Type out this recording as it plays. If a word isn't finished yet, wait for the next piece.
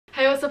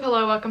what's up,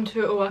 hello, welcome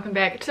to or welcome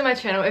back to my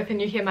channel. If you're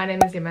new here, my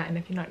name is Emma, and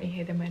if you're not new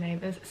here, then my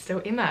name is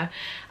still Emma.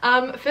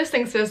 First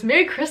things first,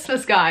 Merry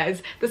Christmas,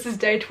 guys. This is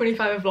day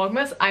 25 of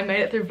Vlogmas. I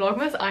made it through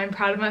Vlogmas. I am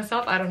proud of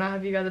myself. I don't know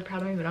if you guys are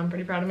proud of me, but I'm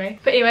pretty proud of me.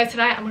 But anyway,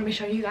 today I'm going to be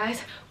showing you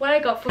guys what I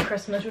got for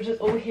Christmas, which is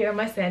all here on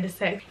my Santa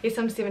stack. Yes,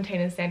 I'm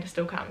 17 and Santa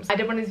still comes. I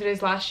did one of these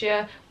videos last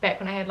year, back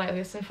when I had like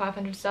less than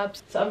 500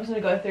 subs. So I'm just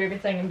going to go through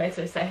everything and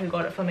basically say who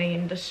got it for me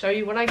and just show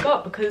you what I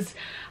got, because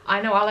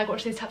I know I like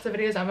watching these types of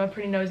videos. I'm a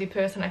pretty nosy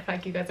person. I feel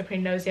like you guys are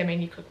pretty nosy. I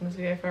mean, you clicked on this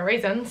video for a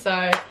reason,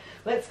 so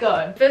let's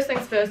go. First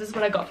things first, this is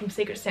what I got from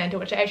Secret Santa,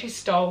 which I actually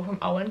stole from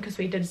Owen, because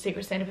we did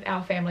Secret Santa with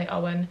our family,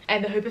 Owen,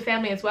 and the Hooper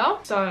family as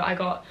well. So I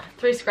got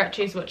 3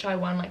 scratchies, which I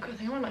won like, I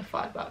think I won like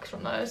 $5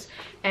 from those,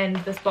 and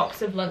this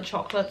box of Lindt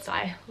chocolates.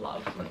 I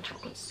love Lindt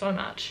chocolates so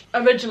much.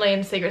 Originally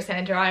in Secret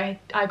Santa,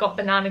 I got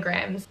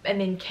bananagrams,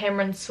 and then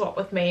Cameron swapped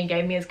with me and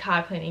gave me his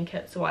car cleaning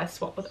kit, so I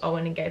swapped with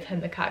Owen and gave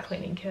him the car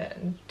cleaning kit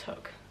and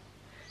took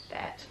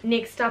that.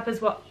 Next up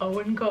is what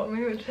Owen got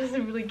me, which is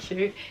really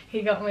cute.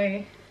 He got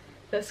me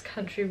this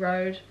Country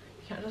Road,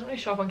 it doesn't really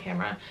show up on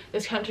camera,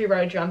 this Country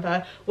Road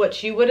jumper,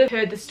 which you would have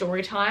heard the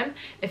story time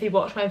if you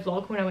watched my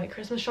vlog when I went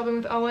Christmas shopping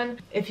with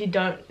Owen. If you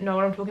don't know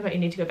what I'm talking about, you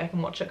need to go back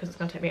and watch it, because it's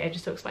going to take me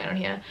ages to explain on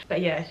here.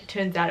 But yeah, it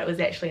turns out it was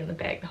actually in the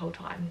bag the whole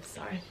time,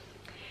 so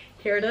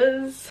here it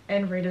is.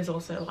 And red is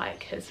also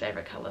like his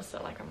favourite colour, so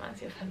it like reminds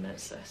me of him, and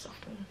it's so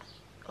soft and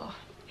oh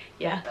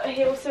yeah.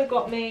 He also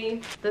got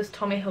me this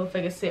Tommy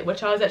Hilfiger set,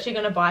 which I was actually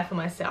going to buy for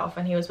myself,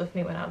 and he was with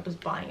me when I was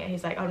buying it.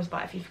 He's like, I'll just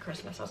buy it for you for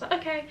Christmas. I was like,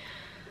 okay.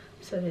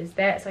 So there's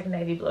that. It's like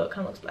navy blue. It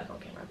kind of looks black on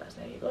camera, but it's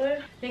navy blue.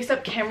 Next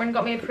up, Cameron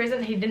got me a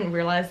present. He didn't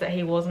realise that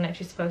he wasn't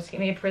actually supposed to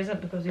get me a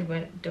present, because we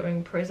weren't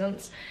doing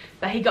presents.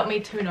 But he got me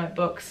 2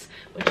 notebooks,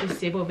 which he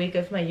said will be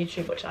good for my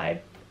YouTube, which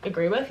I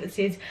agree with. It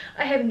says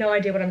I have no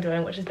idea what I'm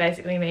doing, which is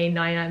basically me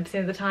 99%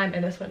 of the time,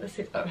 and this one just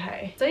says oh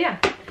hey. So yeah,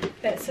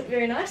 that's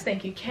very nice.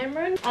 Thank you,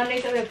 Cameron.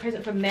 Next I got a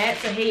present from Matt.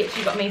 So he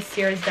actually got me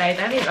Sarah's Days.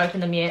 I haven't even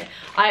opened them yet.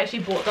 I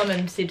actually bought them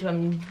and said to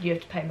him, you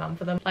have to pay mum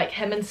for them. Like,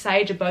 him and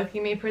Sage are both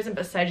giving me a present,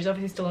 but Sage is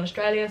obviously still in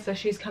Australia, so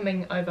she's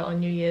coming over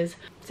on New Year's.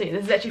 So yeah,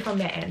 this is actually from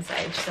Matt and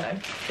Sage, so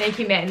thank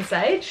you, Matt and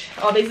Sage.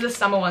 Oh, these are the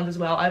summer ones as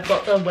well. I've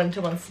got the winter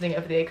ones sitting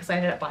over there because I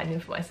ended up buying them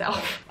for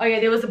myself. Oh yeah,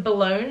 there was a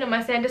balloon in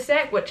my Santa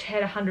sack which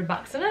had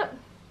 $100 in it.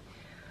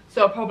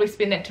 So I'll probably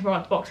spend that tomorrow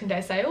at the Boxing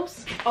Day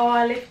sales. Oh,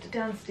 I left it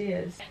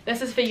downstairs.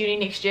 This is for uni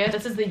next year.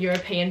 This is the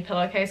European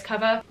pillowcase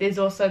cover. There's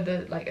also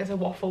the the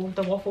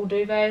waffle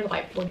duvet,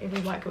 like what every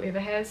white girl ever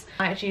has.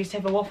 I actually used to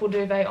have a waffle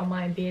duvet on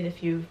my bed.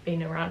 If you've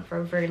been around for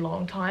a very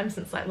long time,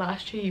 since like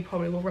last year, you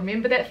probably will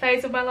remember that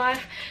phase of my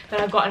life. But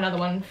I've got another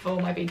one for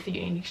my bed for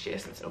uni next year,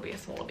 since it'll be a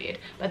smaller bed.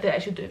 But the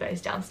actual duvet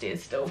is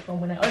downstairs still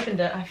from when I opened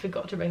it. I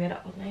forgot to bring that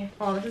up with me.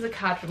 Oh, this is a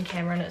card from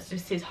Cameron. It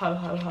just says ho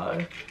ho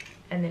ho,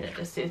 and then it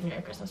just says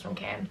Merry Christmas from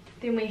Cam.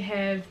 Then we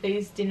have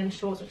these denim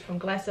shorts, which are from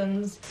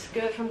Glassons.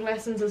 Skirt from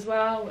Glassons as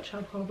well, which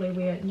I'll probably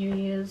wear at New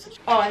Year's.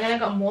 Oh, and then I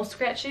got more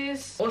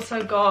scratches.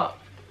 Also got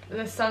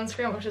the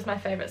sunscreen, which is my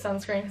favourite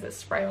sunscreen because it's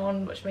spray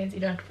on, which means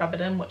you don't have to rub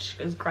it in, which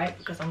is great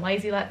because I'm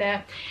lazy like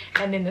that.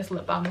 And then this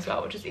lip balm as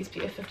well, which is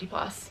SPF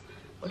 50+.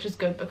 Which is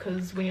good,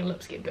 because when your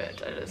lips get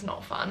burnt, it is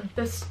not fun.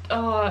 This,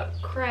 oh,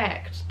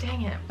 cracked,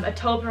 dang it. A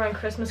Toblerone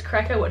Christmas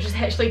cracker, which is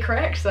actually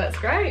cracked, so that's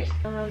great.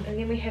 And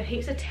then we have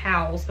heaps of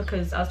towels,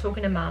 because I was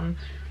talking to mum,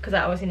 because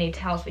I obviously need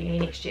towels for uni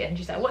next year, and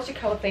she's like, what's your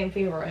colour theme for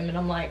your room? And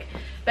I'm like,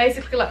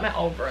 basically like my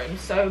old room,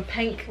 so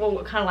pink, well,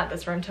 kind of like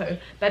this room too,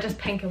 but just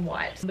pink and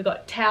white. We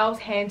got towels,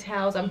 hand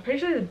towels, I'm pretty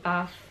sure the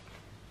bath,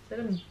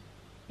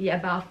 yeah,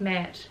 bath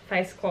mat,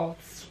 face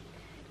cloths,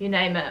 you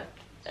name it.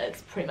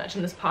 It's pretty much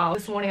in this pile.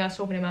 This morning I was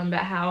talking to mum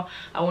about how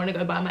I want to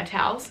go buy my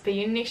towels for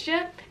uni next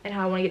year, and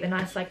how I want to get the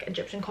nice like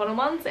Egyptian cotton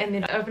ones, and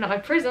then I open up my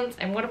presents,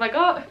 and what have I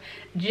got?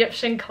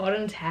 Egyptian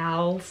cotton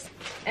towels.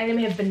 And then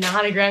we have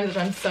bananagrams, which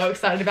I'm so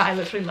excited about. I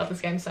literally love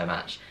this game so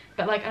much.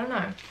 But like, I don't know,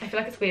 I feel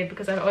like it's weird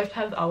because I've always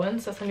played with Owen,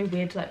 so it's gonna be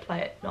weird to like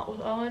play it not with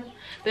Owen.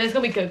 But it's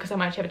gonna be good because I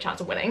might actually have a chance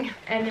of winning.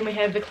 And then we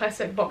have the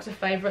classic box of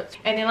favourites.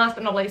 And then last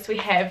but not least, we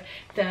have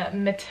the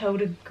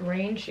Matilda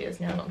Green, she is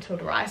now not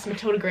Matilda Rice,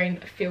 Matilda Green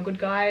Feel Good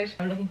Guide.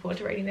 I'm looking forward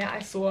to reading that. I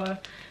saw,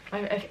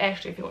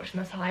 Ashley, if you're watching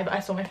this, hi, but I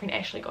saw my friend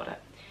Ashley got it.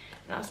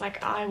 And I was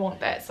like, I want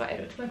that, so I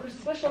added it to my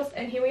Christmas wish list,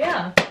 and here we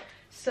are.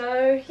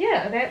 So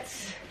yeah,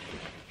 that's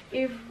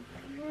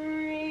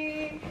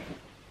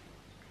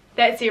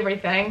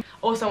everything.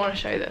 Also, I want to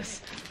show you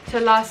this. So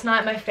last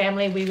night my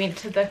family, we went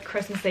to the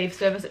Christmas Eve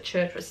service at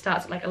church, which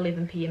starts at like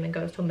 11 PM and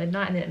goes till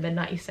midnight, and then at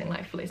midnight you sing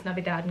like Feliz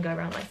Navidad and go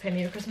around like say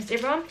Merry Christmas to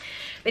everyone.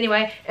 But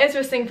anyway, as we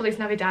were singing Feliz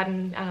Navidad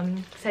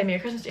and say Merry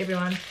Christmas to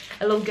everyone,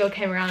 a little girl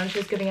came around and she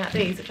was giving out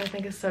these, which I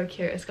think is so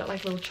cute. It's got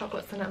like little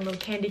chocolates in it and a little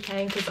candy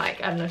cane, because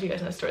like, I don't know if you guys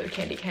know the story of the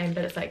candy cane,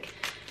 but it's like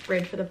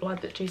bread for the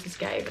blood that Jesus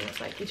gave, and it's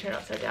like you turn it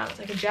upside down, it's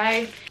like a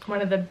J.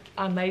 One of the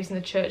ladies in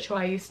the church who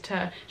she used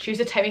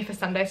to take me for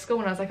Sunday school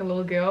when I was like a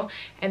little girl,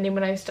 and then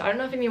when I don't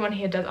know if anyone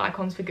here does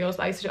icons for girls,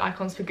 but I used to do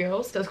icons for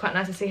girls, so it was quite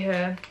nice to see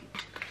her.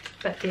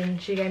 But then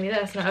she gave me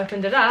this, and I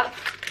opened it up,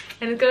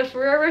 and it's got a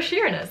Ferrero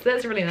Rocher in it, so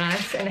that's really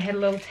nice. And it had a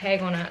little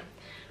tag on it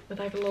with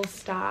like a little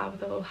star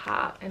with a little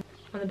heart, and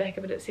On the back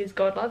of it, it says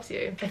God loves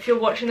you. If you're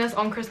watching this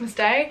on Christmas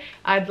Day,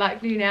 I'd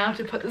like you now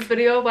to put this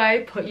video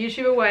away, put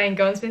YouTube away, and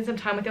go and spend some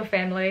time with your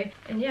family.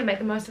 And yeah, make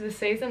the most of the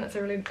season. It's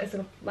a really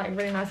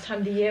nice time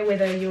of the year,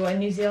 whether you're in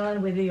New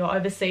Zealand, whether you're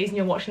overseas and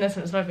you're watching this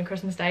and it's not even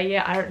Christmas Day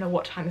yet. I don't know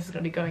what time this is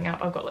going to be going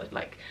up.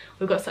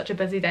 We've got such a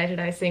busy day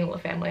today seeing all the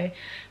family,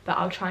 but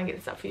I'll try and get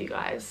this up for you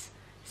guys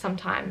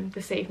sometime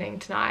this evening,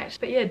 tonight.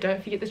 But yeah,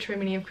 don't forget the true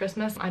meaning of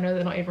Christmas. I know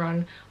that not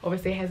everyone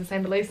obviously has the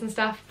same beliefs and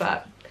stuff,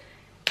 but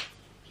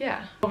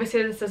yeah,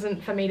 obviously this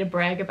isn't for me to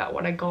brag about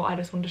what I got. I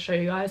just wanted to show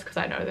you guys because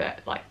I know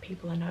that like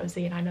people are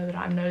nosy and I know that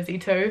I'm nosy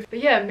too. But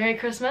yeah, Merry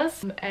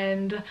Christmas.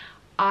 And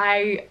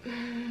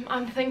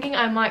I'm thinking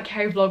I might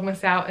carry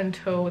Vlogmas out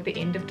until the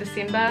end of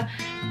December,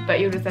 but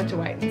you'll just have to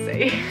wait and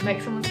see.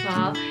 Make someone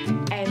smile,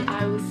 and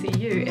I will see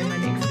you in my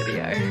next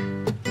video.